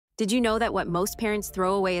Did you know that what most parents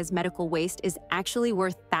throw away as medical waste is actually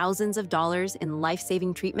worth thousands of dollars in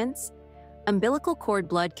life-saving treatments? Umbilical cord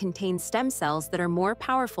blood contains stem cells that are more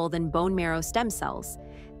powerful than bone marrow stem cells.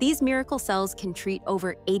 These miracle cells can treat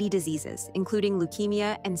over 80 diseases, including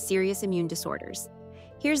leukemia and serious immune disorders.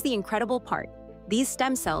 Here's the incredible part. These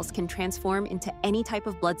stem cells can transform into any type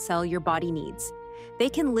of blood cell your body needs. They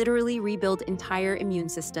can literally rebuild entire immune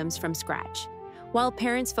systems from scratch. While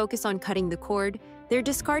parents focus on cutting the cord, they're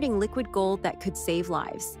discarding liquid gold that could save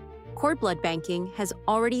lives. Cord blood banking has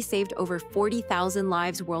already saved over 40,000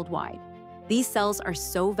 lives worldwide. These cells are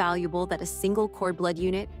so valuable that a single cord blood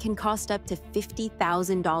unit can cost up to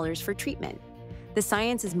 $50,000 for treatment. The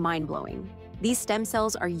science is mind-blowing. These stem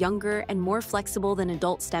cells are younger and more flexible than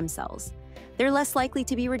adult stem cells. They're less likely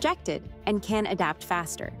to be rejected and can adapt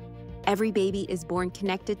faster. Every baby is born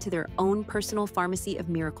connected to their own personal pharmacy of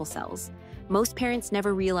miracle cells. Most parents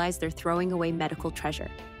never realize they're throwing away medical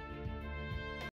treasure.